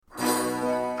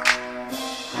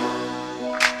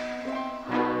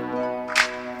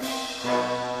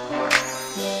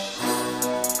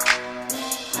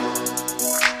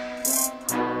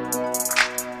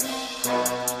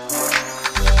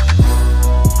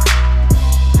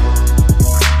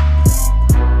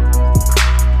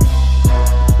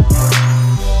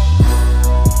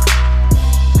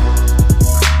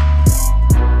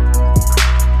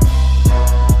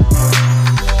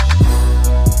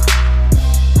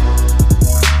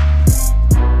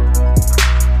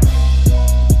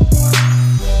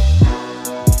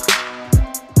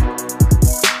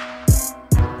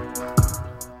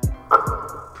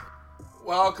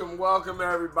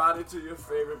Welcome everybody to your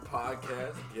favorite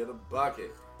podcast, Get a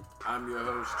Bucket. I'm your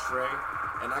host Trey,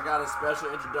 and I got a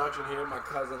special introduction here. My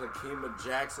cousin Hekima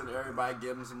Jackson. Everybody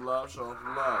give him some love, show him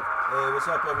some love. Hey, what's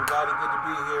up everybody? Good to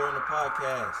be here on the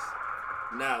podcast.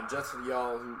 Now, just for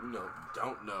y'all who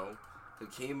don't know,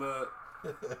 Hekima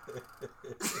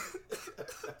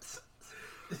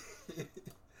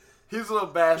he's a little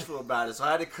bashful about it, so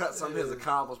I had to cut some of his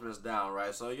accomplishments down,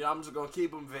 right? So, I'm just going to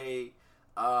keep him vague.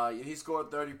 He scored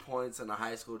 30 points in a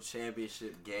high school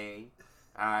championship game.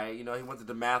 All right, he went to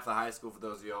DeMatha High School. For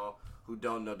those of y'all who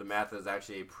don't know, DeMatha is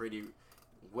actually a pretty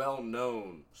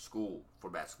well-known school for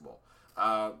basketball.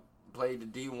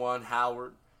 Played the D1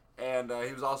 Howard, and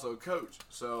he was also a coach.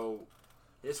 So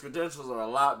his credentials are a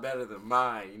lot better than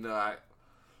mine.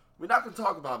 We're not going to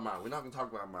talk about mine.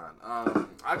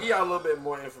 I'll give y'all a little bit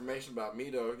more information about me,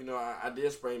 though. I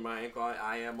did sprain my ankle.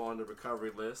 I am on the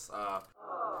recovery list.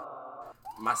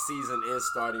 My season is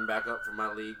starting back up for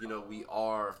my league. We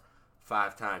are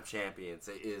 5-time champions.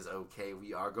 It is okay.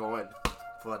 We are going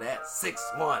for that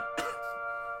 6-1. All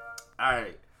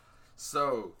right.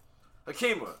 So,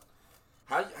 Hekima,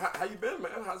 how you been,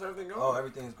 man? How's everything going? Oh,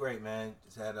 everything's great, man.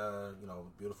 Just had a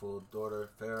beautiful daughter,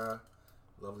 Farrah,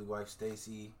 lovely wife,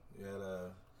 Stacy.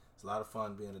 It's a lot of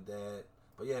fun being a dad.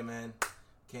 But yeah, man,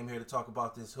 came here to talk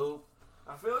about this hoop.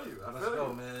 I feel you. Let's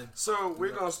go, man. So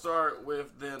we're gonna start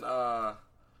with then.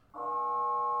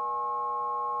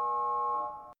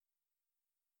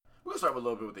 We'll start with a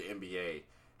little bit with the NBA.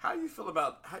 How you feel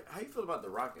about the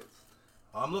Rockets?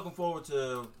 I'm looking forward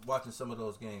to watching some of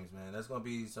those games, man. That's gonna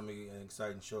be an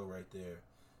exciting show right there.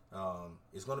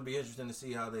 It's gonna be interesting to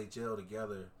see how they gel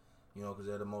together. Because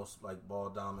they're the most ball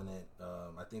dominant.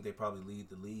 I think they probably lead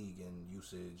the league in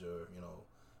usage or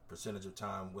percentage of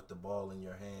time with the ball in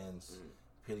your hands,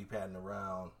 pitty-patting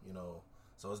around.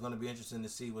 So it's going to be interesting to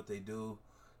see what they do.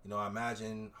 I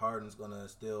imagine Harden's going to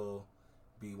still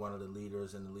be one of the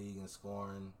leaders in the league in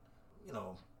scoring.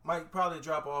 Might probably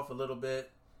drop off a little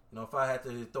bit. If I had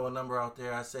to throw a number out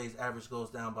there, I'd say his average goes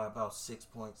down by about 6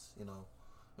 points.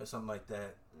 Or something like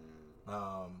that.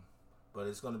 But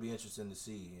it's going to be interesting to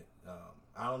see.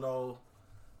 I don't know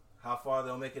how far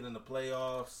they'll make it in the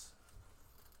playoffs,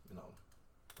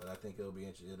 but I think it'll be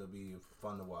interesting. It'll be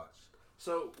fun to watch.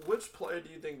 So, which player do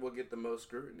you think will get the most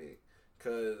scrutiny?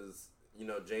 Because,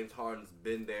 James Harden's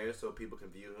been there, so people can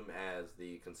view him as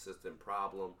the consistent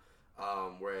problem,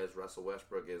 whereas Russell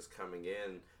Westbrook is coming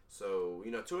in. So,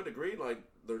 to a degree,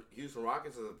 the Houston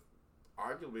Rockets have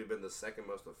arguably been the second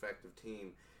most effective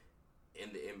team in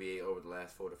the NBA over the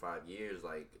last 4 to 5 years,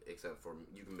 except for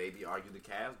you can maybe argue the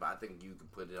Cavs, but I think you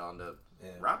could put it on the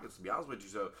Rockets, to be honest with you.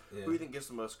 So, who do you think gets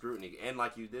the most scrutiny? And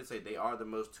like you did say, they are the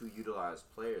most utilized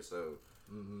players. So,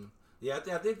 yeah,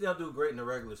 I think they'll do great in the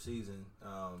regular season.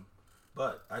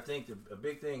 But I think a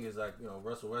big thing is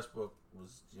Russell Westbrook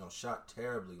was shot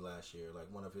terribly last year,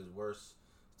 one of his worst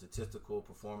statistical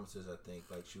performances. I think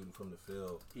shooting from the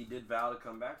field. He did vow to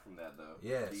come back from that though.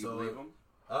 Yeah, do you believe him?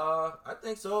 I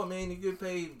think so. I mean, you get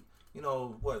paid,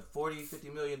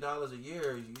 $40-50 million a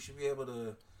year. You should be able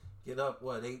to get up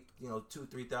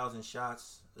 2,000-3,000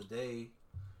 shots a day.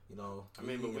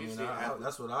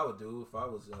 That's what I would do if I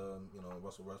was,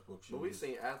 Russell Westbrook. But we've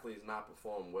seen athletes not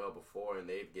perform well before, and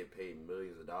they get paid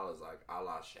millions of dollars, a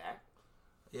la Shaq.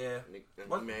 Yeah, and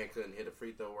the man couldn't hit a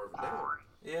free throw worth a damn.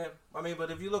 Yeah, I mean, but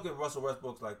if you look at Russell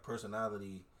Westbrook's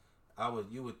personality,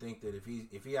 you would think that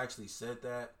if he actually said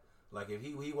that. If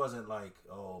he wasn't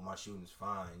oh, my shooting's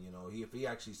fine, if he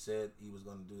actually said he was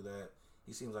going to do that,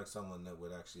 he seems like someone that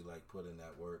would actually put in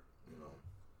that work,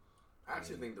 I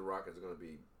actually think the Rockets are going to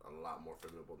be a lot more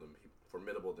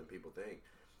formidable than people think,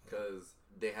 because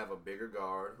they have a bigger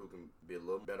guard who can be a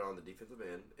little better on the defensive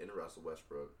end in Russell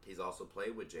Westbrook. He's also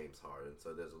played with James Harden,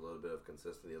 so there's a little bit of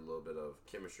consistency, a little bit of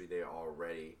chemistry there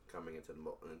already coming into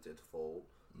the fold.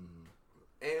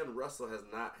 And Russell has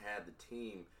not had the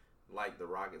team like the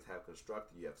Rockets have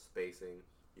constructed. You have spacing,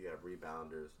 you have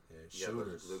rebounders, you have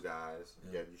those glue guys,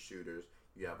 you have your shooters,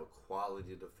 you have a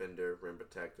quality defender, rim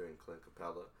protector, and Clint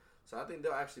Capella. So I think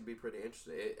they'll actually be pretty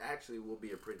interesting. It actually will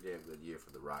be a pretty damn good year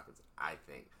for the Rockets, I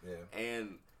think. Yeah.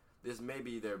 And this may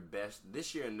be their best.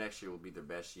 This year and next year will be their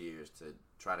best years to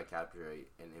try to capture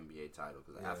an NBA title.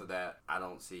 Because after that, I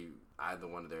don't see either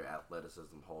one of their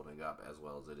athleticism holding up as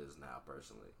well as it is now,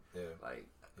 personally. Yeah.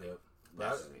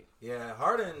 That's me. Yeah,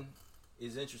 Harden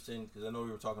is interesting because I know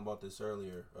we were talking about this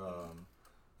earlier.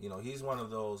 He's one of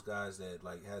those guys that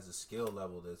has a skill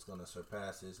level that's going to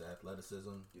surpass his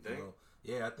athleticism. You think?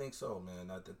 Yeah, I think so, man.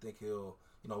 I think he'll,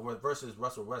 versus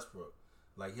Russell Westbrook.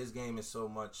 like his game is so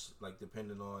much like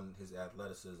dependent on his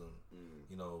athleticism.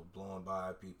 You know, blowing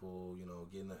by people. You know,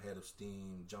 getting ahead of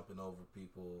steam, jumping over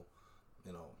people.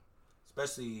 You know,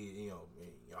 especially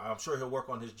I'm sure he'll work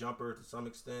on his jumper to some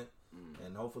extent,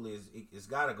 and hopefully it's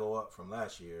got to go up from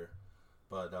last year.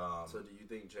 But so do you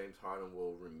think James Harden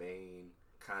will remain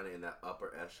kind of in that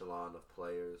upper echelon of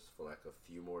players for like a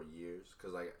few more years?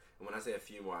 Because like when I say a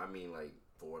few more, I mean like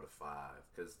 4 to 5.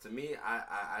 Because to me,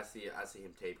 I see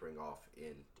him tapering off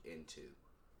into.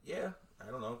 Yeah,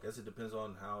 I don't know. Guess it depends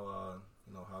on how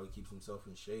how he keeps himself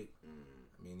in shape.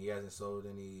 I mean, he hasn't showed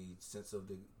any sense of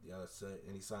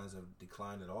any signs of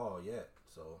decline at all yet.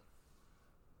 So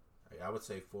I would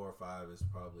say 4 or 5 is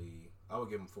probably. I would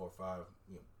give him 4 or 5.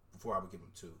 Before I would give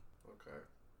him 2. Okay.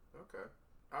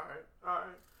 All right.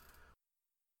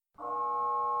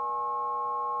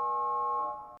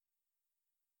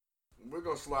 We're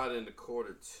gonna slide into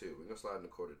quarter 2.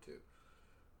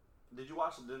 Did you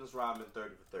watch the Dennis Rodman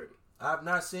 30 for 30? I've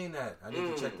not seen that. I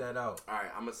need to check that out. All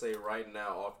right, I'm gonna say right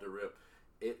now off the rip,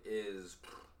 it is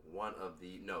one of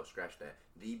the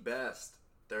the best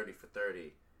 30 for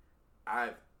 30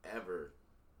 I've ever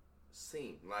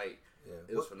seen. Like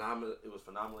it was phenomenal. It was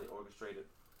phenomenally orchestrated,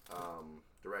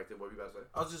 directed. What were you about to say?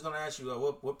 I was just gonna ask you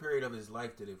what period of his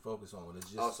life did it focus on? Was it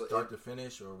just start to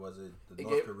finish, or was it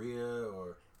North Korea,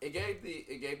 or? It gave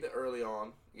the early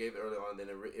on. Then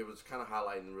it was kind of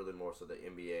highlighting really more so the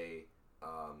NBA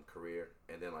career,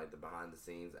 and then like the behind the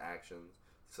scenes actions.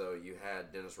 So you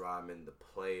had Dennis Rodman, the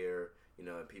player,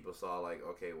 and people saw like,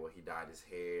 okay, well, he dyed his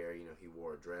hair, he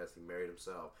wore a dress, he married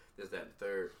himself, this, that, and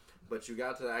third. But you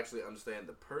got to actually understand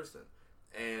the person.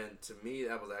 And to me,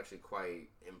 that was actually quite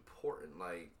important.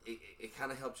 Like, it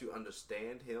kind of helps you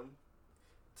understand him.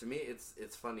 To me,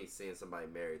 it's funny seeing somebody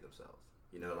marry themselves.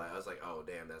 Like, I was like, oh,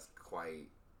 damn, that's quite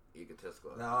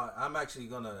egotistical. Now, I'm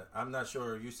not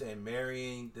sure, are you saying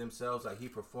marrying themselves, like he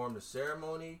performed the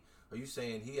ceremony? Are you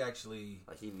saying he actually...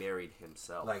 Like he married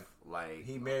himself. Like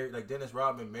he married... Like Dennis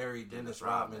Rodman married Dennis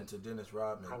Rodman to Dennis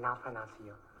Rodman. I now pronounce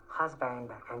you husband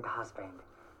and husband.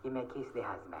 You may kiss the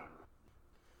husband.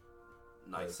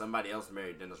 Like somebody else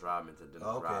married Dennis Rodman to Dennis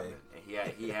Rodman.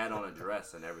 And he had on a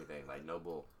dress and everything. Like no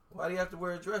bull. Why do you have to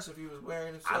wear a dress if he was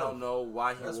wearing himself? I don't know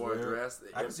why he wore a dress.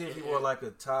 I can see if he wore like a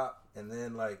top and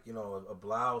then like, a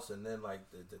blouse and then like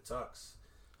the tux.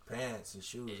 Pants and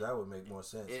shoes, that would make more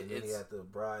sense. And then he had the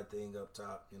bride thing up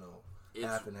top,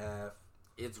 half and half.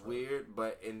 It's weird,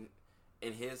 but in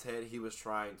his head, he was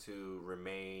trying to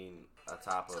remain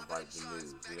atop of like the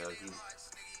news.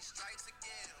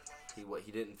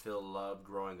 He didn't feel loved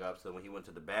growing up, so when he went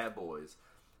to the Bad Boys,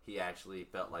 he actually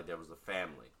felt like there was a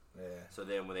family. Yeah. So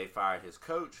then when they fired his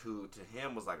coach, who to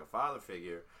him was like a father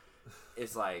figure,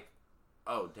 it's like,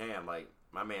 oh damn, like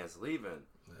my man's leaving,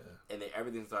 and then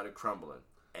everything started crumbling.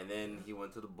 And then he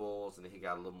went to the Bulls, and then he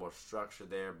got a little more structure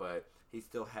there, but he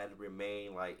still had to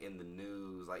remain like in the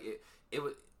news. Like it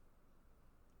was.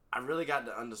 I really got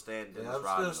to understand Dennis Rodman.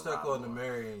 I'm still stuck on the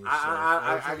marrying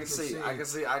yourself. I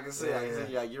can see.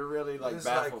 Yeah, you're really like it's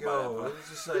baffled by it. It's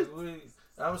just like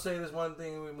I'm gonna say this one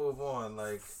thing and we move on.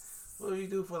 Like, what do you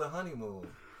do for the honeymoon?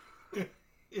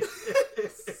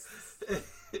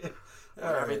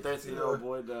 Every 13-year-old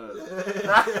boy does.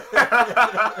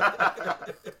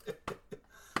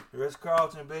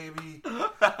 Ritz-Carlton, baby.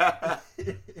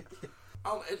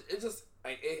 It just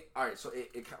all right. So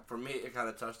it for me, it kind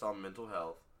of touched on mental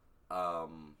health.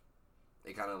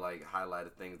 It kind of like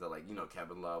highlighted things that like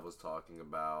Kevin Love was talking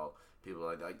about. People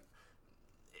like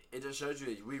it just shows you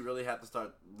that we really have to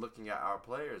start looking at our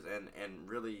players and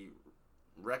really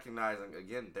recognizing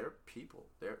again they're people,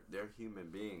 they're human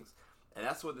beings, and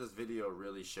that's what this video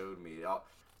really showed me.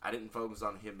 I didn't focus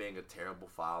on him being a terrible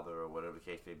father or whatever the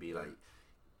case may be. Like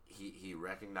he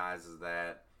recognizes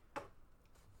that.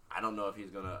 I don't know if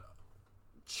he's gonna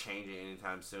change it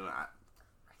anytime soon. I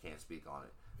can't speak on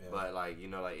it. Yeah. But like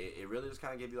it really just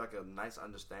kind of gave you like a nice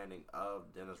understanding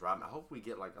of Dennis Rodman. I hope we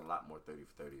get like a lot more 30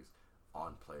 for 30s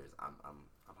on players. I'm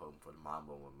hoping for the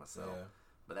Mambo one myself. Yeah.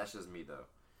 But that's just me though.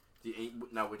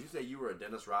 Now, would you say you were a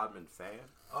Dennis Rodman fan?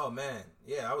 Oh man,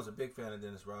 yeah, I was a big fan of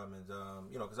Dennis Rodman's.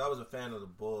 Because I was a fan of the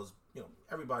Bulls.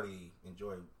 Everybody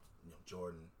enjoyed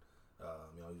Jordan. He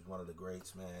was one of the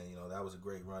greats, man. That was a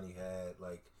great run he had.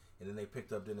 Like, and then they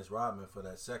picked up Dennis Rodman for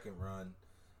that second run.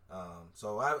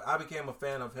 So I became a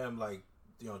fan of him, like,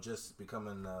 just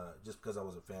becoming, just because I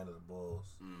was a fan of the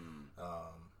Bulls.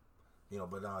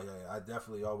 But I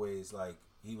definitely always, like,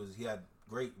 he had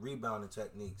great rebounding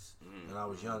techniques. When I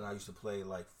was young, I used to play,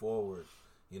 like, forward,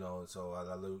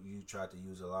 so you tried to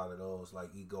use a lot of those,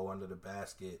 like, you go under the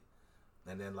basket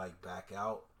and then, like, back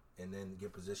out. and then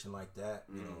get positioned like that.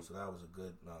 You know, so that was a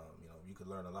good. You know, you could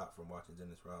learn a lot from watching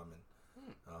Dennis Rodman.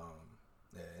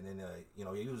 Yeah, and then you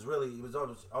know, he was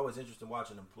always interesting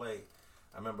watching him play.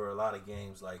 I remember a lot of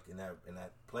games like in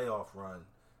that playoff run.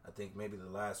 I think maybe the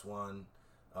last one,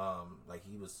 like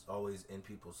he was always in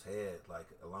people's head. Like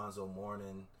Alonzo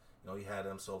Mourning, you know, he had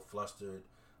them so flustered.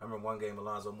 I remember one game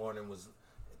Alonzo Mourning was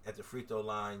at the free throw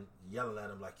line yelling at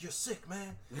him like, "You're sick,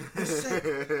 man. You're sick."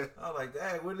 I was like,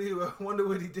 "Dang, I wonder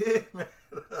what he did, man."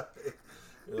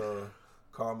 You know,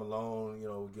 Karl Malone, you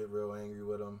know, would get real angry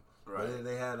with him. Right. But then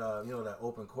they had, you know, that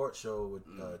open court show with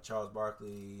Charles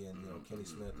Barkley and, you know, Kenny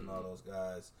Smith and all those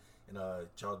guys. And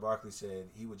Charles Barkley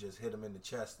said he would just hit him in the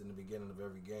chest in the beginning of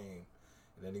every game.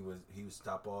 And then he would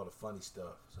stop all the funny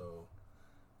stuff. So,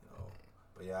 you know.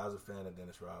 But, yeah, I was a fan of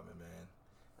Dennis Rodman, man.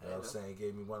 I was saying he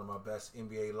gave me one of my best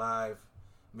NBA Live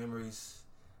memories.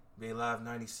 NBA Live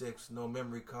 96, no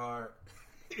memory card.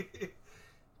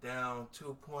 Down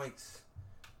 2 points.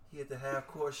 He hit the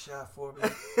half-court shot for me.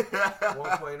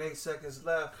 1.8 seconds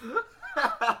left.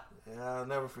 Yeah, I'll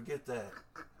never forget that.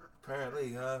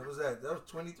 Apparently, what was that? That was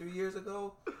 23 years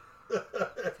ago? Damn,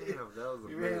 that was a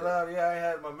minute. Yeah, I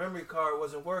had my memory card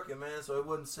wasn't working, man, so it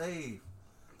wouldn't save.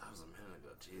 That was a minute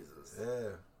ago. Jesus.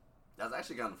 Yeah. That's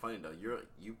actually kind of funny, though.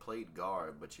 You played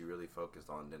guard, but you really focused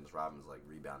on Dennis Rodman's, like,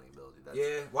 rebounding ability.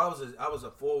 Yeah, well, I was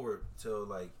a forward till,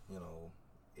 like, you know,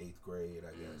 8th grade,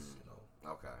 I guess, you know.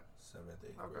 Okay. 7th,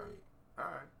 8th grade. All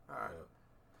right. Yep.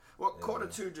 Well, quarter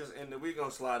two just ended. We're going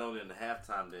to slide on into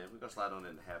halftime then. I'm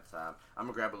going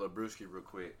to grab a little brewski real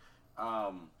quick.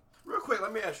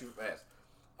 Let me ask you fast.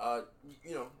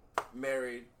 You know,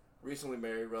 recently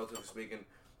married, relatively speaking.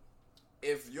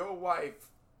 If your wife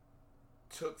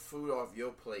took food off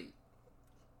your plate,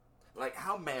 like,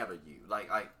 how mad are you?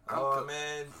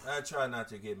 Man, I try not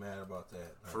to get mad about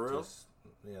that. For real?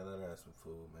 Yeah, let her have some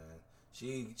food, man.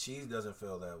 She doesn't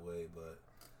feel that way, but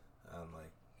I'm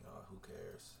like, who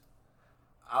cares?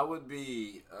 I would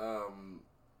be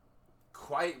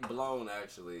quite blown,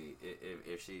 actually,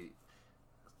 if she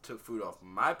took food off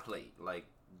my plate. Like,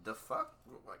 the fuck?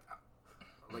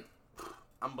 Like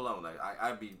I'm blown.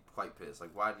 I'd be quite pissed.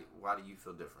 Like, why do you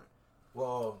feel different?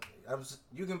 Well,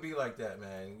 you can be like that,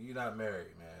 man. You're not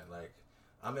married, man. Like,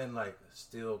 I'm in, like, a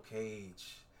steel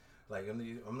cage. Like,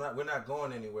 we're not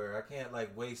going anywhere. I can't,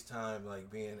 like, waste time, like,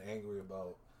 being angry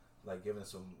about, like, giving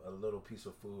a little piece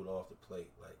of food off the plate.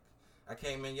 Like, I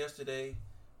came in yesterday,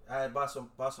 I had bought some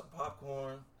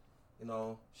popcorn, you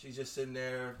know, she's just sitting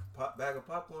there, bag of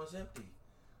popcorn's empty,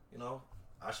 you know.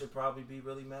 I should probably be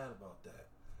really mad about that,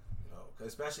 you know,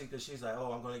 especially because she's like,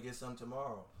 oh, I'm going to get some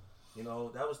tomorrow. You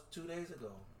know, that was 2 days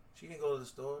ago. She didn't go to the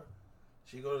store.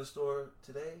 She go to the store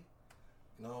today.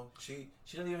 You know, she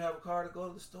doesn't even have a car to go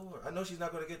to the store. I know she's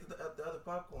not going to get the other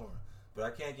popcorn, but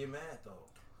I can't get mad, though.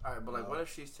 All right, but, like, what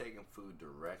if she's taking food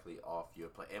directly off your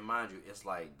plate? And mind you, it's,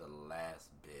 like, the last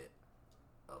bit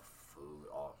of food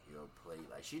off your plate.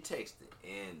 Like, she takes the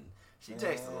end. She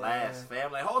takes the last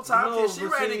family. Like, whole time, kid, she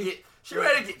ready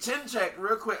to get chin checked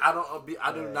real quick.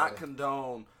 I do not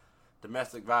condone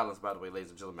domestic violence, by the way, ladies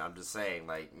and gentlemen. I'm just saying,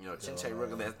 like, you know, chin check real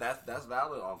quick. That's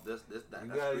valid on this.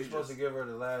 You're supposed to give her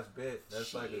the last bit.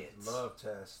 That's like a love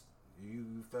test.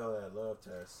 You fail that love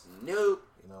test. Nope.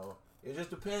 You know, it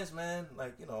just depends, man.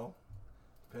 Like, you know,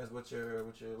 depends what you're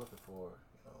looking for.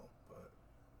 You know, but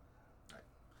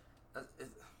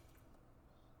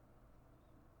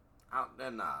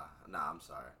I'm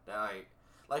sorry.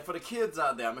 Like for the kids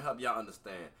out there, I'm gonna help y'all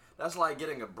understand. That's like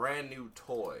getting a brand new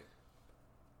toy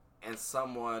and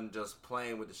someone just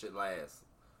playing with the shit last.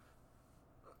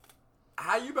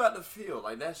 How you about to feel?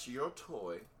 Like, that's your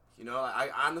toy. You know, I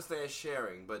understand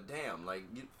sharing, but damn, like,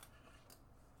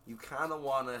 you kind of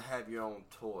want to have your own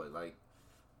toy. Like,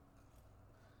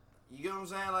 you get what I'm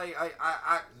saying? Like,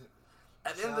 I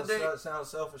at the end of the day, sounds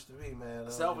selfish to me, man.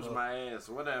 Selfish, you know. My ass.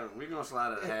 Whatever. We're gonna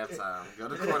slide at halftime. Go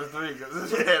to quarter three because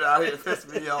this shit out here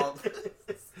pissed me off.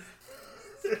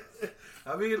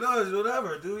 I mean, no,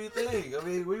 whatever. Do your thing. I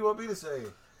mean, what do you want me to say?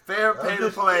 Fair pay to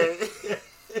play.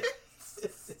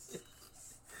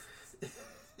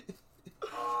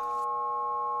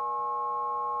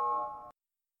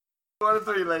 Quarter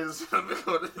three, ladies and gentlemen.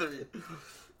 Quarter three.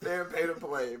 Fair pay to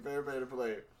play. Fair pay to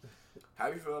play. How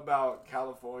do you feel about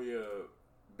California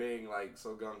being like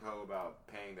so gung-ho about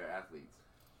paying their athletes?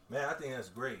 Man, I think that's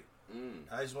great.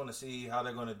 I just want to see how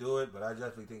they're going to do it, but I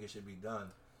definitely think it should be done.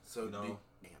 So, do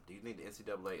you think the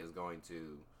NCAA is going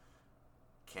to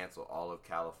cancel all of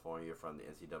California from the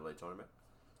NCAA tournament?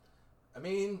 I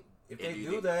mean, if they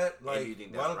do that, like,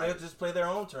 why don't they just play their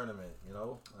own tournament, you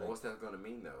know? Like, well, what's that going to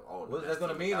mean, though? What that's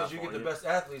going to mean is you get the best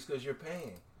athletes because you're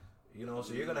paying. You know,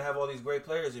 so you're gonna have all these great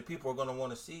players that people are gonna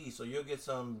want to see. So you'll get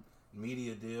some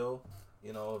media deal.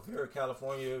 You know, if you're in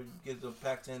California, you get the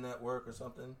Pac-10 network or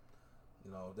something.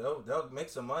 You know, they'll make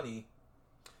some money.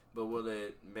 But will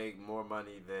it make more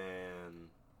money than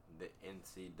the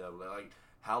NCAA? Like,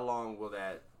 how long will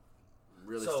that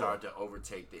really start to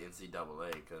overtake the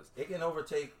NCAA? Because it can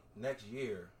overtake next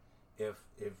year if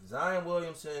Zion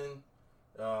Williamson,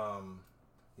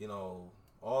 you know,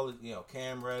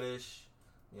 Cam Reddish,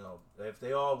 you know, if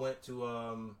they all went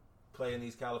to play in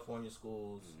these California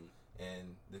schools,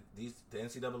 and the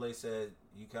NCAA said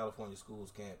you California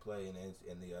schools can't play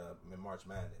in March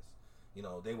Madness. You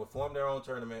know, they would form their own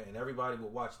tournament, and everybody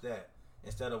would watch that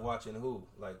instead of watching who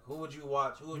would you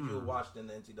watch? Who would you have watched in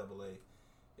the NCAA?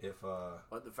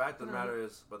 But the fact of the matter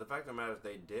is,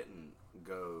 they didn't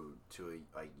go to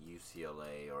like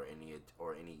UCLA or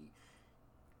any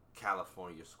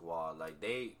California squad. Like,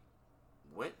 they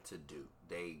went to Duke,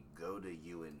 they go to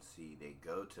UNC, they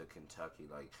go to Kentucky.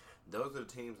 Like, those are the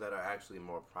teams that are actually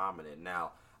more prominent.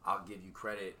 Now, I'll give you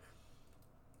credit,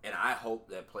 and I hope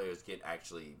that players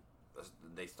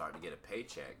they start to get a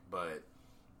paycheck. But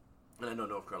and I know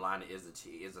North Carolina is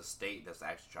a state that's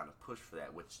actually trying to push for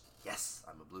that. Which, yes,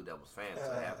 I'm a Blue Devils fan, so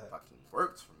that fucking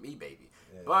works for me, baby.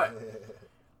 Yeah. But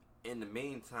in the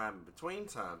between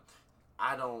time,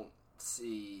 I don't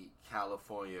see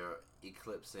California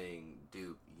eclipsing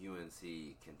Duke,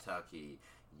 UNC, Kentucky,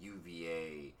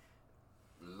 UVA,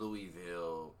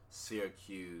 Louisville,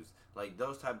 Syracuse, like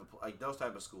those type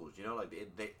of schools. You know, like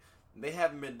they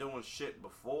haven't been doing shit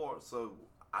before, so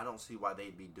I don't see why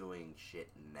they'd be doing shit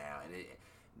now. And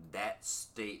that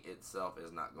state itself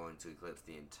is not going to eclipse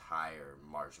the entire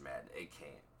March Madness. It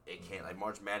can't. It can't. Like,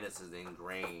 March Madness is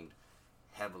ingrained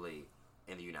heavily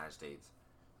in the United States.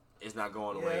 It's not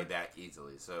going away that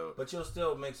easily. So, but you'll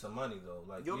still make some money though.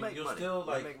 Like, you'll make money. Still,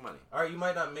 you'll make money. All right, you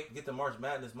might not get the March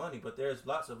Madness money, but there's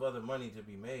lots of other money to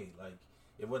be made. Like,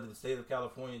 whether the state of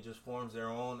California just forms their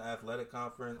own athletic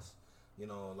conference, you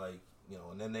know, like, you know,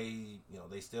 and then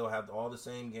they still have all the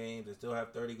same games. They still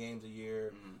have 30 games a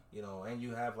year, you know, and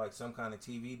you have like some kind of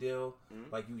TV deal.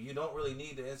 Like, you don't really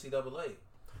need the NCAA.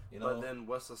 You know? But then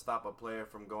what's to stop a player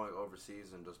from going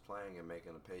overseas and just playing and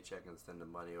making a paycheck and sending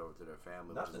money over to their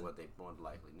family, which is what they more than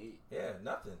likely need? Yeah,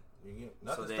 nothing.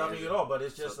 Nothing's stopping you at all. But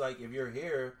it's just like, if you're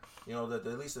here, you know, at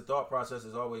least the thought process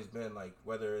has always been like,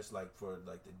 whether it's like for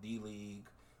like the D League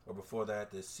or before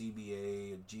that the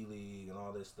CBA, G League, and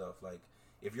all this stuff. Like,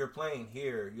 if you're playing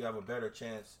here, you have a better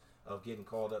chance of getting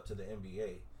called up to the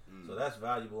NBA. So that's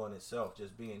valuable in itself.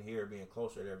 Just being here, being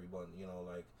closer to everyone. You know,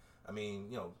 like, I mean,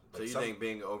 you know. Like, so you think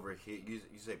being over here, you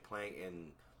say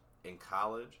playing in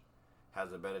college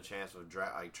has a better chance of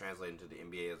translating to the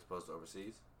NBA as opposed to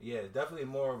overseas? Yeah, definitely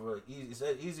more of a it's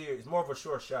easier. It's more of a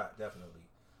short shot, definitely.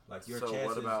 Like, your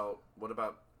chances. What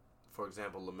about, for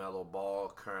example, LaMelo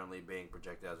Ball currently being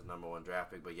projected as the #1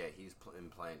 draft pick, but yet he's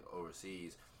playing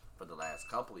overseas for the last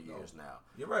couple of years now.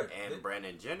 You're right. And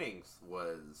Brandon Jennings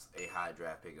was a high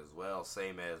draft pick as well,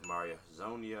 same as Mario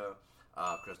Hezonja,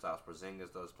 Kristaps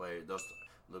Porzingis. Those players,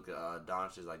 Luka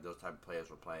Doncic, like those type of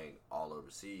players were playing all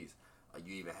overseas.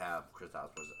 You even have Kristaps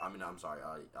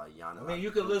Giannis. I mean, you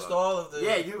could list all of the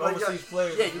overseas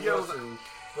players. Yeah, you want to.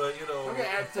 But, you know, don't get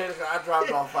agitated because I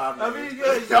dropped off 5 names. I mean, yeah,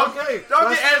 okay.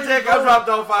 Don't get agitated because I dropped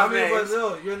off 5 names. But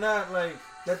no, you're not like,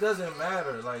 that doesn't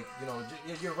matter. Like, you know,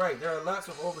 you're right. There are lots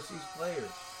of overseas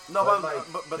players. No,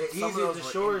 but the easiest, the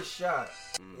shortest shot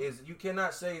is, you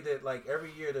cannot say that like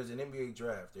every year there's an NBA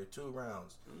draft. There are 2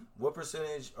 rounds. What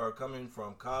percentage are coming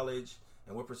from college,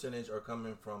 and what percentage are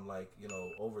coming from, like, you know,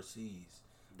 overseas?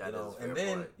 That is and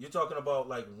then you're talking about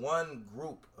like one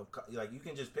group of like, you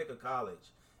can just pick a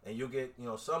college and you'll get, you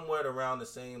know, somewhat around the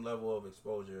same level of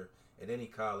exposure at any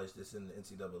college that's in the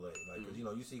NCAA. Like, 'cause, you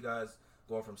know, you see guys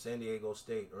going from San Diego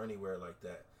State or anywhere like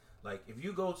that. Like, if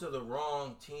you go to the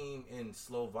wrong team in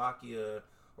Slovakia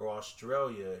or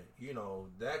Australia, you know,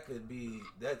 that's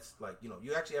like, you know,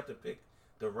 you actually have to pick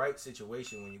the right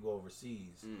situation when you go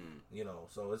overseas. You know,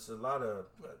 so it's a lot of,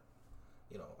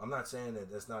 you know, I'm not saying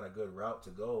that that's not a good route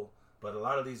to go, but a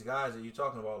lot of these guys that you're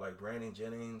talking about, like Brandon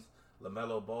Jennings,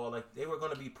 LaMelo Ball, like, they were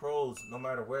going to be pros no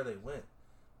matter where they went,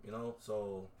 you know?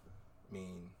 So, I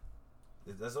mean,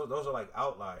 those are like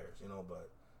outliers, you know, but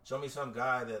show me some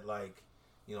guy that, like,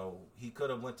 you know, he could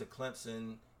have went to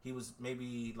Clemson. He was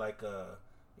maybe like a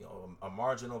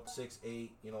marginal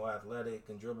 6'8", you know, athletic,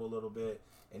 can dribble a little bit,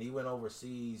 and he went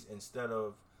overseas instead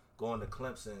of going to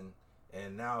Clemson,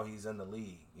 and now he's in the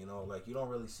league, you know, like, you don't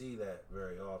really see that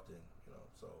very often, you know,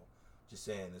 so just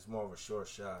saying, it's more of a short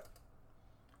shot.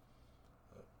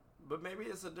 But maybe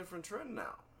it's a different trend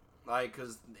now. Like,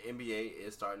 because the NBA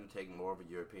is starting to take more of a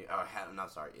European,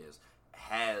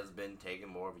 has been taking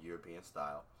more of a European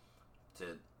style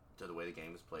to the way the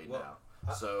game is played now.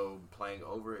 So playing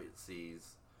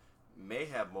overseas may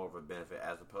have more of a benefit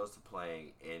as opposed to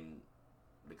playing in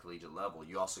the collegiate level.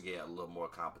 You also get a little more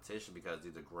competition because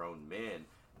these are grown men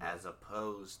as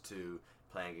opposed to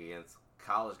playing against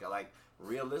college guys. Like,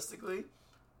 realistically,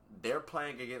 they're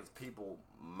playing against people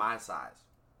my size.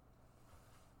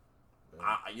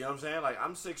 You know what I'm saying? Like,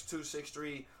 I'm 6'2",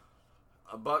 6'3",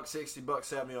 $160,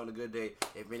 $170 on a good day.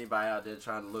 If anybody out there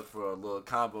trying to look for a little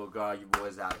combo guard, you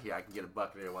boys out here, I can get a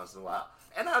bucket every once in a while.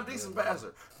 And I'm a decent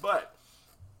passer. But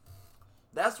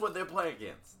that's what they're playing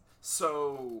against.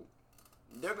 So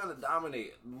they're going to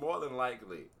dominate more than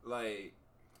likely. Like,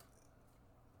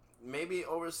 maybe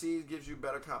overseas gives you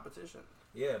better competition.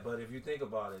 Yeah, but if you think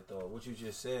about it, though, what you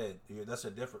just said, that's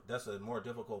a more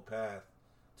difficult path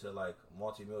to, like,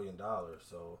 multi-million-dollars.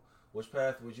 So which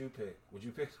path would you pick? Would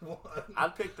you pick one?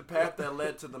 I'd pick the path that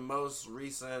led to the most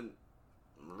recent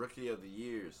Rookie of the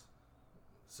Years.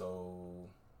 So,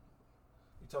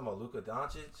 you talking about Luka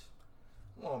Doncic?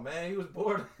 Come on, man. He was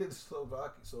born in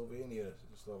Slovenia.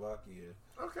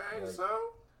 Okay, like, so.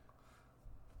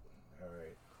 All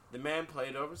right. The man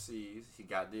played overseas. He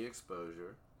got the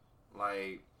exposure.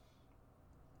 Like,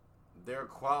 they're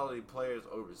quality players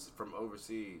from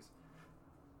overseas.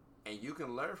 And you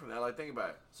can learn from that. Like, think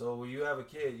about it. So when you have a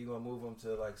kid, you gonna move him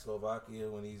to like Slovakia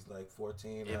when he's like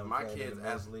 14? If my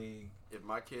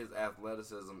kid's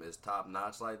athleticism is top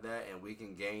notch like that, and we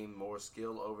can gain more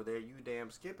skill over there, you damn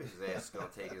skip his ass gonna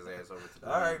take his ass over to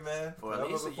the all right, man. For at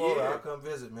least a year. year. I'll come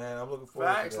visit, man. I'm looking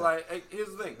forward. Facts. To that. Like, hey, here's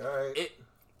the thing. All right.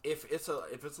 If it's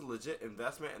a legit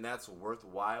investment and that's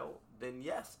worthwhile, then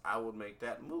yes, I would make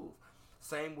that move.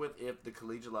 Same with if the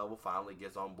collegiate level finally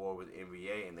gets on board with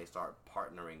NBA and they start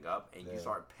partnering up and you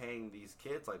start paying these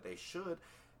kids like they should.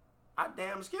 I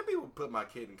damn skippy would put my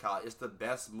kid in college. It's the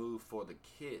best move for the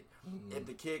kid. Mm-hmm. If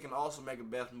the kid can also make a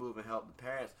best move and help the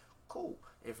parents, cool.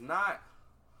 If not,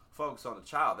 focus on the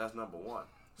child. That's number one.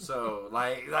 So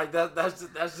like that's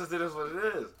just it is what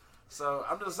it is. So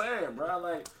I'm just saying, bro.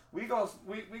 Like we gonna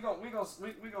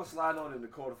slide on in the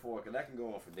quarter four because that can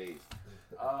go on for days.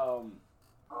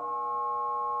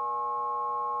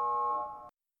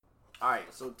 All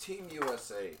right, so Team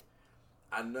USA,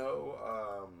 I know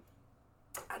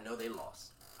they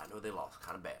lost. I know they lost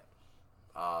kind of bad.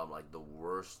 Like the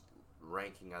worst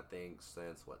ranking I think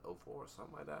since 04 or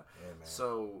something like that. Yeah, man.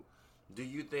 So, do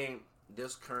you think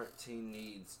this current team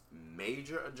needs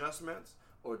major adjustments,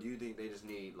 or do you think they just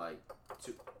need like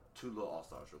two little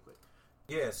all-stars real quick?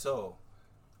 Yeah. So,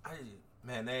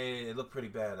 they look pretty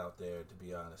bad out there to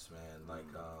be honest, man. Like,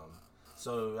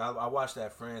 so I watched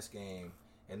that France game.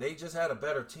 And they just had a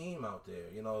better team out there.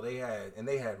 You know, they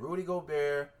had Rudy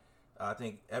Gobert, I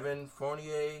think Evan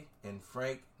Fournier and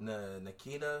Frank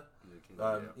Nikita. He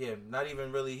doesn't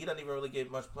even really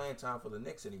get much playing time for the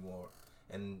Knicks anymore.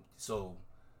 And so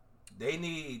they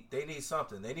need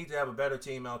something. They need to have a better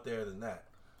team out there than that.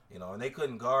 You know, and they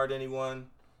couldn't guard anyone.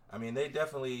 I mean, they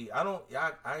definitely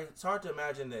it's hard to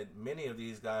imagine that many of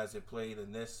these guys that played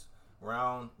in this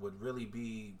round would really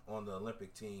be on the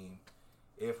Olympic team.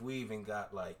 If we even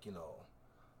got the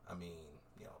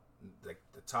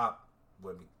top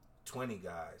 20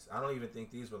 guys. I don't even think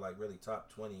these were like really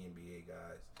top 20 NBA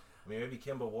guys. I mean, maybe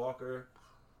Kemba Walker.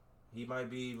 He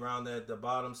might be around the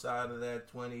bottom side of that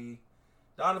 20.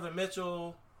 Donovan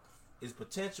Mitchell is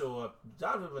potential.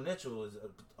 Donovan Mitchell is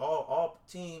all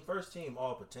team, first team,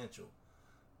 all potential.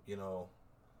 You know,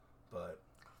 but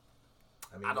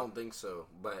I mean, I don't think so.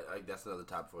 But that's another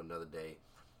topic for another day.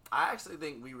 I actually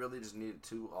think we really just needed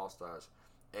two all-stars.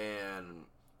 And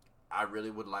I really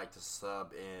would like to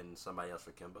sub in somebody else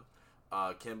for Kemba.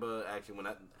 Kemba, actually, when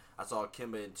I saw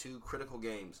Kemba in two critical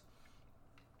games,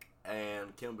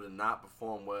 and Kemba did not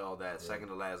perform well that second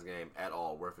to last game at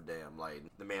all. Worth a damn. Like,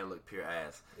 the man looked pure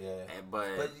ass. Yeah.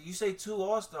 But you say two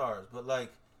all-stars, but,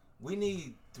 like, we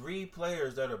need three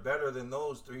players that are better than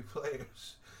those three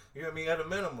players. You know what I mean? At a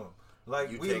minimum.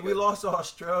 Like, we lost to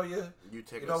Australia.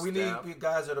 We need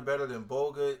guys that are better than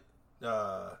Bogut.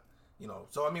 So,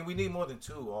 I mean, we need more than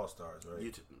two All-Stars,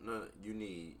 right? You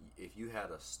need, if you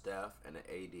had a Steph and an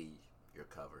AD, you're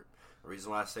covered. The reason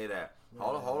why I say that,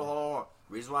 hold on.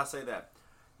 The reason why I say that,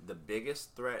 the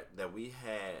biggest threat that we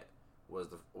had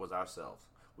was ourselves.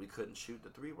 We couldn't shoot the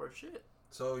three worth shit.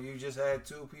 So you just had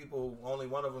two people. Only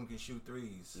one of them can shoot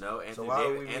threes. No,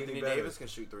 Anthony Davis can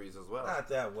shoot threes as well. Not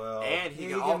that well. And he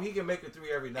can make a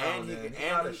three every now and then. He's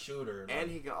not a shooter.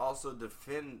 And he can also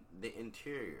defend the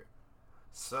interior.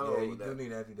 So yeah, you do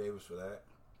need Anthony Davis for that.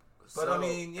 But So, I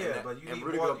mean, yeah, but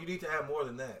you need to have more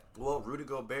than that. Well, Rudy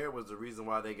Gobert was the reason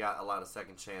why they got a lot of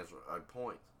second chance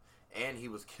points, and he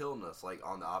was killing us like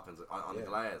on the offense on the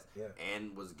glass,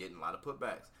 and was getting a lot of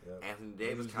putbacks. Yeah. Anthony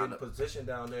Davis was getting positioned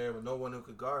down there with no one who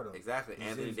could guard him. Exactly.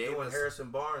 Anthony Davis doing Harrison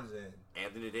Barnes in.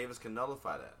 Anthony Davis can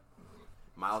nullify that.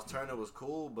 Miles Turner was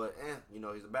cool, but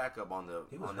he's a backup on the.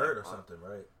 He was hurt or something,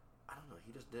 right? I don't know.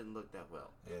 He just didn't look that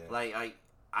well. Yeah. Like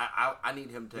I need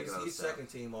him to take another He's step. second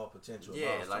team all potential.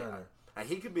 Yeah, Miles like Turner.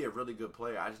 he could be a really good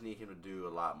player. I just need him to do a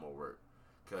lot more work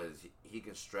because he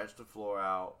can stretch the floor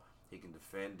out. He can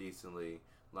defend decently.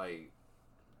 Like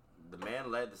the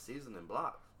man led the season in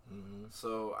blocks. Mm-hmm.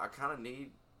 So I kind of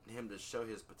need him to show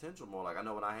his potential more. Like I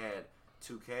know when I had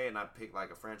 2K and I picked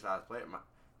like a franchise player,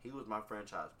 he was my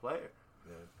franchise player.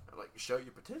 Yeah. Like show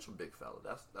your potential, big fella.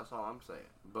 That's all I'm saying.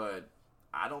 But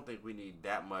I don't think we need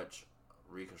that much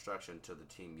reconstruction to the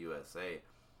Team USA.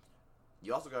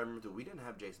 You also got to remember, too, we didn't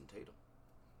have Jason Tatum.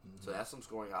 Mm-hmm. So that's some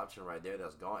scoring option right there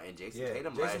that's gone. And Jason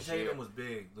Tatum was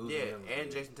big.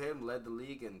 Jason Tatum led the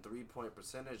league in 3-point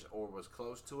percentage or was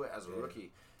close to it as a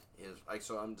rookie.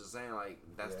 So I'm just saying, like,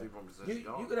 that's 3-point percentage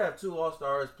gone. You could have 2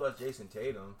 All-Stars plus Jason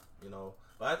Tatum,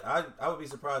 But I would be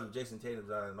surprised if Jason Tatum's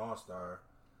not an All-Star,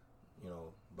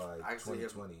 by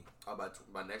 2020.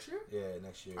 By next year? Yeah,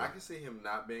 next year. I can see him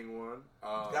not being one.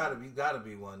 Gotta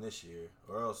be one this year,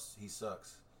 or else he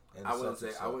sucks. And I wouldn't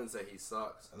say he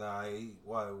sucks. Nah,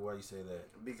 why you say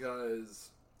that? Because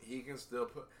he can still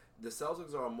put. The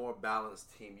Celtics are a more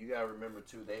balanced team. You gotta remember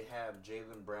too. They have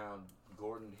Jaylen Brown,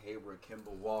 Gordon Hayward,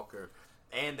 Kemba Walker,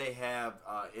 and they have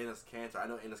Enes Kanter. I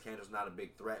know Enes Kanter's not a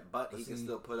big threat, but he can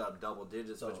still put up double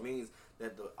digits, which means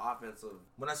that the offensive.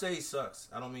 When I say he sucks,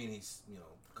 I don't mean he's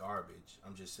garbage.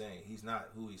 I'm just saying he's not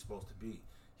who he's supposed to be.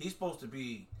 He's supposed to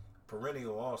be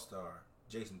perennial All-Star,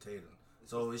 Jason Tatum.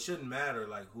 So it shouldn't matter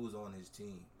like who's on his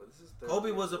team. But this is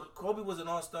Kobe was an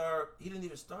All-Star. He didn't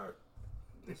even start.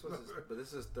 But this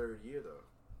is his third year though.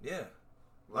 Yeah,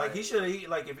 like he should have.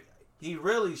 If he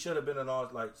really should have been an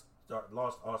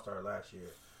lost All-Star last year.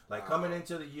 Like coming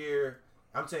into the year,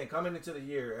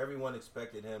 everyone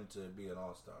expected him to be an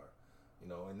All-Star.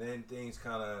 And then things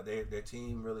kind of their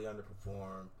team really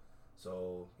underperformed.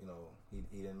 So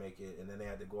he didn't make it, and then they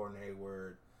had the Gordon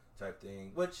Hayward type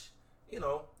thing, which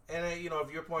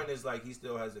if your point is like he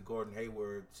still has the Gordon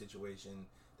Hayward situation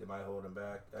that might hold him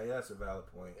back, that's a valid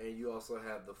point. And you also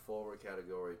have the forward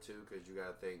category too, because you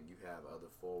got to think you have other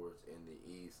forwards in the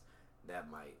East that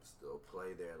might still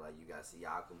play there. Like you got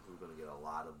Siakam, who's going to get a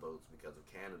lot of votes because of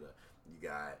Canada. You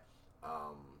got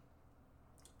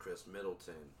Chris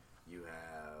Middleton. You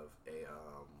have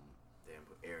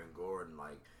Aaron Gordon.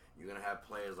 Like you're going to have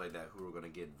players like that who are going to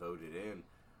get voted in.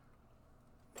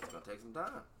 It's going to take some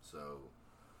time. So,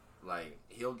 like,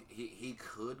 he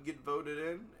could get voted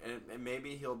in, and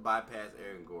maybe he'll bypass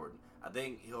Aaron Gordon. I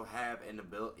think he'll have an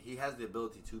ability. He has the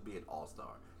ability to be an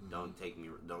All-Star. Mm-hmm.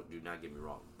 Do not get me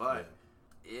wrong. But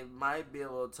it might be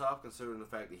a little tough considering the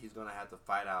fact that he's going to have to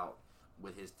fight out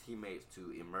with his teammates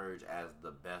to emerge as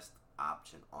the best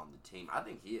option on the team. I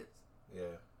think he is.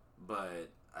 Yeah. But,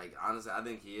 like, honestly, I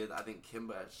think he is. I think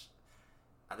Kimba's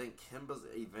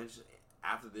eventually.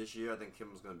 After this year, I think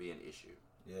Kimba's going to be an issue.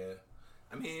 Yeah.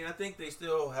 I mean, I think they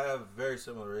still have very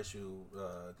similar issue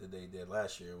that they did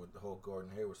last year with the whole Gordon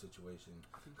Hayward situation.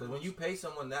 Because when you pay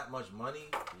someone that much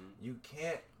money, you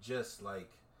can't just,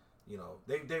 like,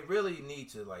 they really need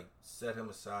to, like, set him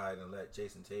aside and let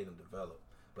Jason Tatum develop.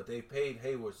 But they paid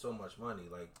Hayward so much money,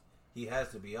 like, he has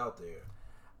to be out there.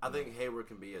 I think Hayward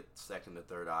can be a second or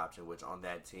third option, which on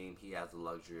that team he has the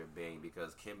luxury of being,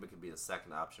 because Kimba can be the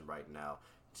second option right now.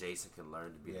 Jason can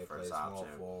learn to be the first option.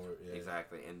 Forward,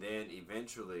 Exactly. And then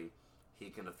eventually he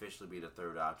can officially be the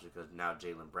third option because now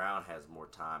Jaylen Brown has more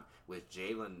time. With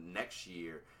Jaylen next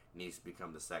year needs to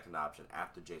become the second option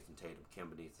after Jason Tatum.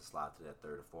 Kimba needs to slide to that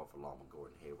third or fourth along with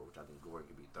Gordon Hayward, which I think Gordon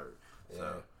could be third. Yeah.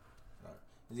 So,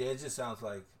 it just sounds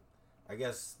like, I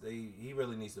guess he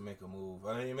really needs to make a move.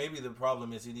 I mean, maybe the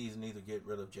problem is he needs to either get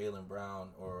rid of Jaylen Brown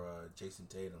or Jason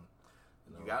Tatum.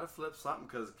 You got to flip something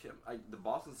because the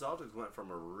Boston Celtics went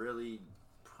from a really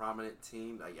prominent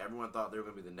team. Like everyone thought they were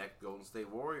going to be the next Golden State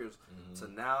Warriors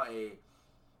to now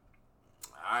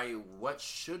what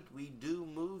should we do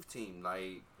move team.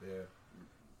 Like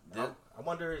I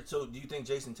wonder. So do you think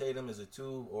Jason Tatum is a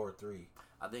 2 or a 3?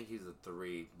 I think he's a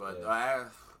 3, but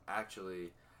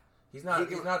actually. He's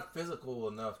not physical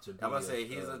enough to be. I'm gonna say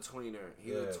he's a tweener.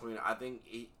 He's a tweener. I think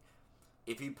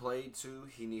if he played 2,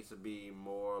 he needs to be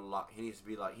more. He needs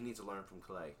to learn from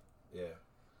Clay. Yeah,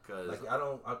 because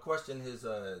I question his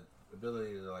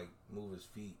ability to like move his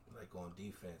feet like on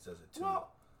defense as a 2.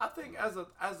 Well, I think as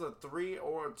a 3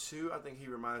 or a 2, I think he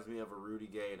reminds me of a Rudy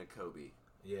Gay and a Kobe.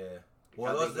 Yeah.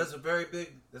 Well, that's a very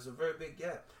big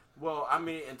gap. Well, I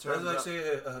mean, in terms that's like say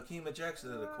a Hekima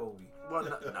Jackson and a Kobe. Well,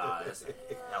 nah, it's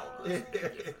hell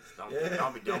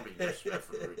no. Don't be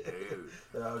disrespectful, dude.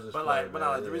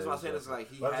 The reason why I say this is like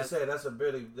he has. I was just saying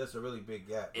that's a really big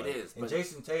gap. It is. And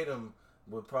Jason Tatum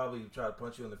would probably try to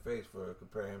punch you in the face for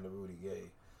comparing him to Rudy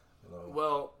Gay. You know?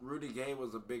 Well, Rudy Gay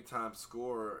was a big time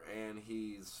scorer, and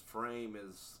his frame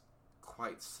is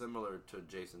quite similar to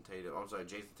Jason Tatum. I'm sorry,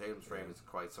 Jason Tatum's frame is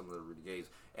quite similar to Rudy Gay's.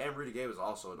 And Rudy Gay was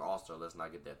also an all-star. Let's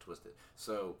not get that twisted.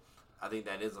 So I think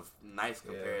that is a nice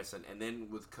comparison. Yeah. And then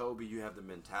with Kobe, you have the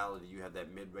mentality. You have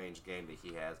that mid-range game that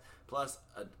he has, plus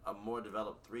a more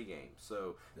developed 3 game.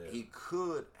 So he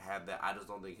could have that. I just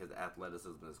don't think his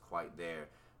athleticism is quite there,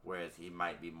 whereas he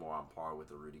might be more on par with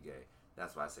the Rudy Gay.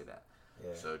 That's why I say that.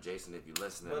 Yeah. So Jason, if you're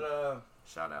listening,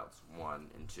 shout outs 1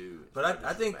 and 2. But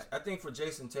I think for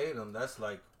Jason Tatum, that's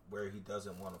like where he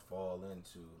doesn't want to fall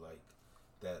into like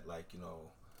that, like, you know,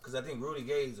 because I think Rudy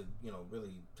Gay is a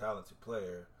really talented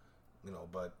player, you know,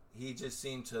 but he just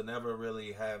seemed to never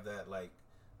really have that like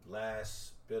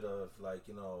last bit of like,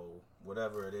 you know,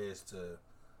 whatever it is to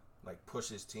like push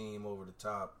his team over the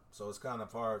top. So it's kind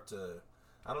of hard to,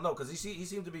 I don't know, because he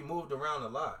seemed to be moved around a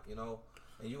lot, you know.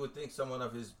 And you would think someone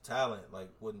of his talent like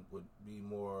would be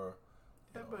more.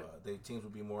 Teams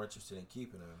would be more interested in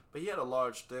keeping him. But he had a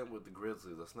large stint with the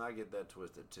Grizzlies. Let's not get that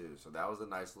twisted too. So that was a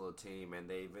nice little team, and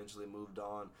they eventually moved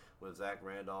on with Zach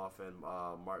Randolph and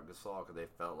Mark Gasol because they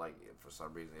felt like for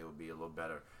some reason it would be a little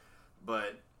better.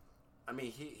 But I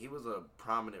mean, he was a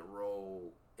prominent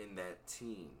role in that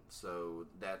team, so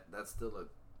that's still a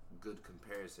good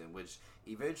comparison. Which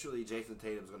eventually Jason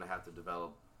Tatum's going to have to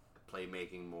develop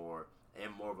playmaking more. And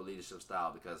more of a leadership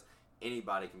style because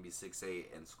anybody can be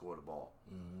 6'8" and score the ball.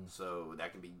 Mm-hmm. So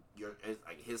that can be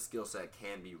his skill set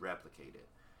can be replicated.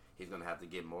 He's going to have to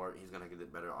get more. He's going to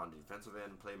get better on the defensive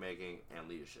end, playmaking, and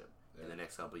leadership in the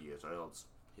next couple of years, or else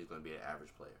he's going to be an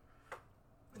average player.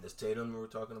 And this Tatum we were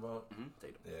talking about,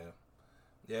 Tatum.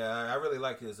 Yeah. I really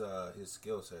like his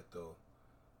skill set though.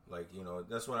 Like, you know,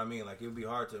 that's what I mean. Like, it would be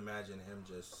hard to imagine him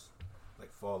just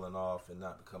like falling off and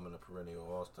not becoming a perennial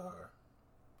all-star.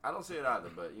 I don't see it either,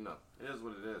 but, you know, it is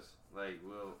what it is. Like,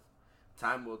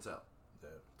 time will tell. Yeah.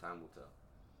 Time will tell.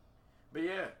 But,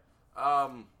 yeah,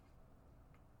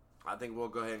 I think we'll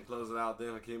go ahead and close it out then.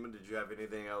 Hekima, did you have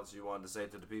anything else you wanted to say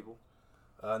to the people?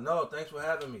 No, thanks for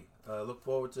having me. Look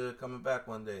forward to coming back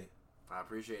one day. I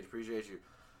appreciate you.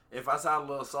 If I sound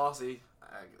a little saucy,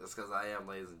 it's because I am,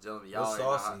 ladies and gentlemen. Y'all What's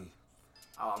saucy?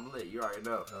 I'm lit. You already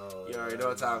know. You already know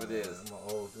what time it is. I'm an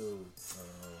old dude.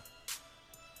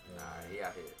 Nah, he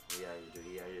out here too.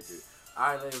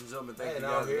 All right, ladies and gentlemen, thank you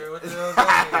guys. Out here, what the hell is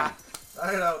that?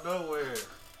 I ain't out nowhere.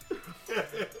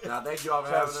 Now, thank you all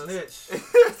for having us.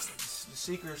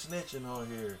 Secret snitching on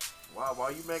here. Wow, why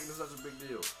are you making this such a big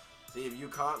deal? See if you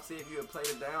had played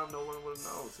it down, no one would have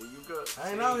known. See, you good.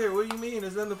 I ain't out here. What do you mean?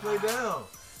 There's nothing to play down.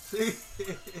 See,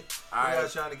 all right.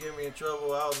 Guys trying to get me in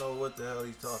trouble. I don't know what the hell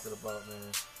he's talking about, man.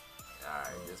 All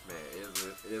right, this man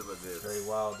is what it is. Trey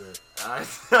Wilder. All right.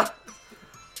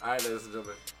 All right, ladies and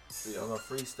gentlemen. See y'all. I'm going to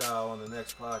freestyle on the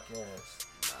next podcast.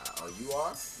 You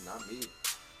are? Not me.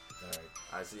 All right.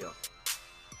 All right, see y'all.